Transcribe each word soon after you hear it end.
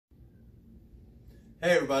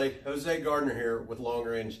Hey everybody, Jose Gardner here with Long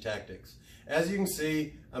Range Tactics. As you can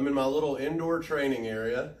see, I'm in my little indoor training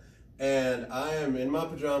area and I am in my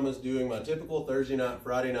pajamas doing my typical Thursday night,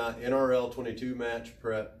 Friday night NRL22 match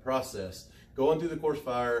prep process, going through the course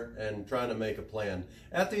fire and trying to make a plan.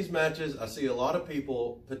 At these matches, I see a lot of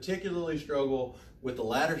people particularly struggle with the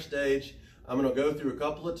ladder stage. I'm going to go through a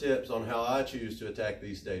couple of tips on how I choose to attack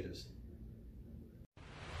these stages.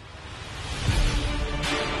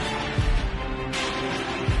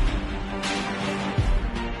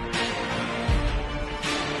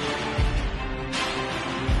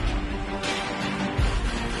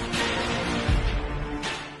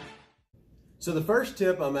 So the first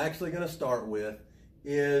tip I'm actually going to start with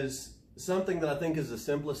is something that I think is the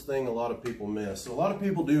simplest thing a lot of people miss. So a lot of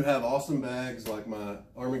people do have awesome bags like my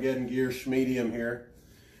Armageddon Gear Schmedium here.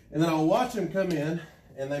 And then I'll watch them come in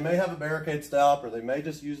and they may have a barricade stop or they may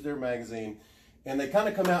just use their magazine. And they kind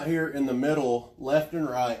of come out here in the middle, left and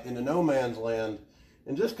right, into no man's land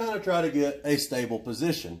and just kind of try to get a stable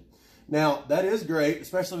position. Now that is great,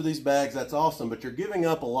 especially with these bags, that's awesome, but you're giving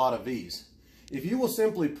up a lot of ease. If you will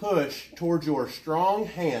simply push towards your strong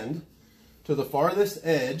hand to the farthest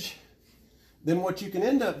edge, then what you can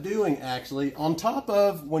end up doing actually, on top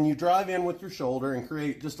of when you drive in with your shoulder and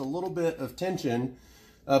create just a little bit of tension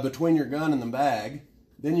between your gun and the bag,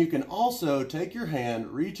 then you can also take your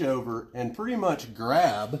hand, reach over, and pretty much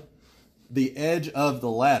grab the edge of the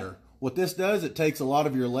ladder. What this does, it takes a lot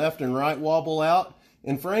of your left and right wobble out,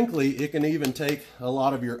 and frankly, it can even take a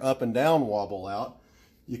lot of your up and down wobble out.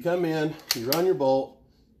 You come in, you run your bolt,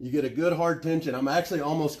 you get a good hard tension. I'm actually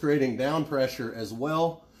almost creating down pressure as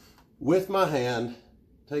well with my hand.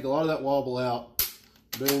 Take a lot of that wobble out,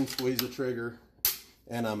 boom, squeeze the trigger,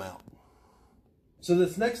 and I'm out. So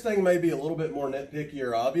this next thing may be a little bit more nitpicky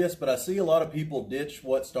or obvious, but I see a lot of people ditch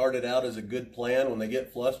what started out as a good plan when they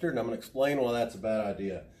get flustered, and I'm going to explain why that's a bad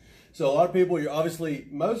idea. So a lot of people, obviously,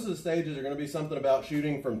 most of the stages are going to be something about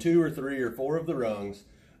shooting from 2 or 3 or 4 of the rungs.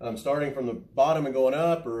 Starting from the bottom and going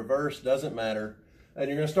up or reverse, doesn't matter. And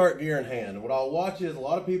you're going to start gear in hand. And what I'll watch is a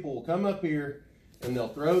lot of people will come up here and they'll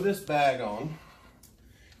throw this bag on.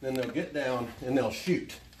 Then they'll get down and they'll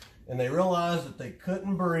shoot. And they realize that they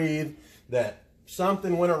couldn't breathe, that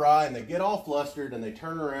something went awry, and they get all flustered and they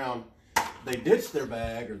turn around. They ditch their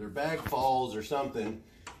bag or their bag falls or something,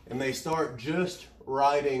 and they start just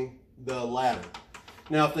riding the ladder.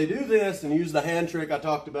 Now, if they do this and use the hand trick I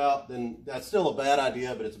talked about, then that's still a bad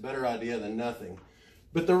idea, but it's a better idea than nothing.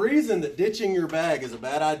 But the reason that ditching your bag is a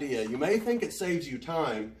bad idea, you may think it saves you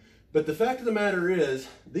time, but the fact of the matter is,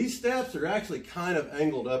 these steps are actually kind of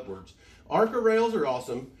angled upwards. Arca rails are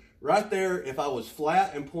awesome. Right there, if I was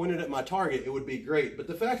flat and pointed at my target, it would be great. But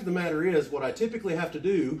the fact of the matter is, what I typically have to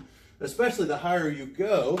do, especially the higher you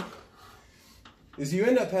go, is you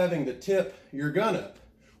end up having to tip your gun up,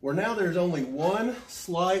 where now there's only one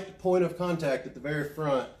slight point of contact at the very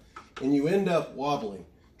front and you end up wobbling.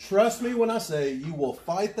 Trust me when I say you will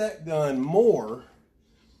fight that gun more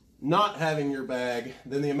not having your bag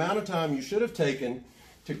than the amount of time you should have taken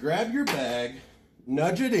to grab your bag,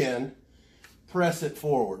 nudge it in, press it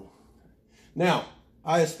forward. Now,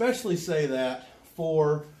 I especially say that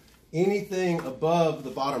for anything above the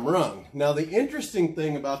bottom rung. Now, the interesting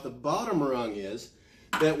thing about the bottom rung is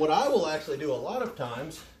that what I will actually do a lot of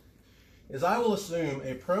times is I will assume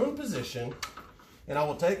a prone position and I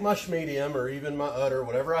will take my Schmedium or even my Utter,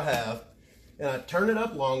 whatever I have, and I turn it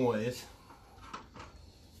up long ways.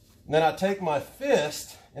 And then I take my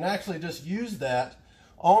fist and actually just use that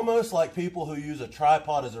almost like people who use a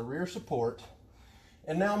tripod as a rear support.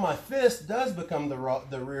 And now my fist does become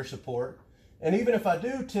the rear support. And even if I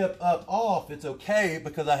do tip up off, it's okay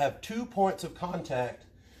because I have 2 points of contact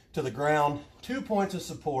to the ground, 2 points of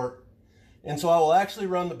support. And so I will actually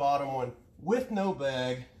run the bottom one with no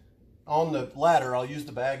bag. On the ladder, I'll use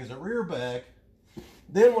the bag as a rear bag.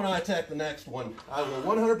 Then when I attack the next one, I will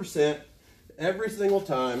 100% every single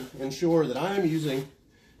time ensure that I am using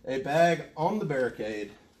a bag on the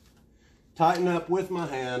barricade, tighten up with my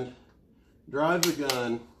hand, drive the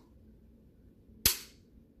gun,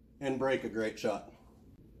 and break a great shot.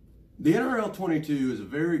 The NRL22 is a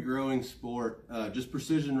very growing sport, just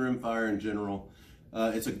precision rimfire in general.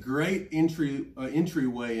 It's a great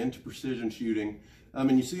entryway into precision shooting.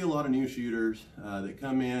 And you see a lot of new shooters that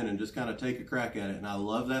come in and just kind of take a crack at it, and I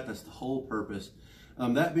love that. That's the whole purpose.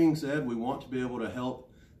 That being said, we want to be able to help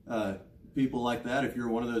people like that. If you're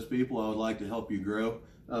one of those people, I would like to help you grow.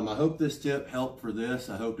 I hope this tip helped for this.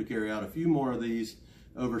 I hope to carry out a few more of these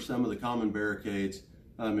over some of the common barricades.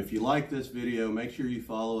 If you like this video, make sure you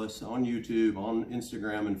follow us on YouTube, on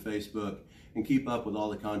Instagram and Facebook, and keep up with all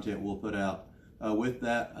the content we'll put out. With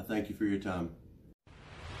that, I thank you for your time.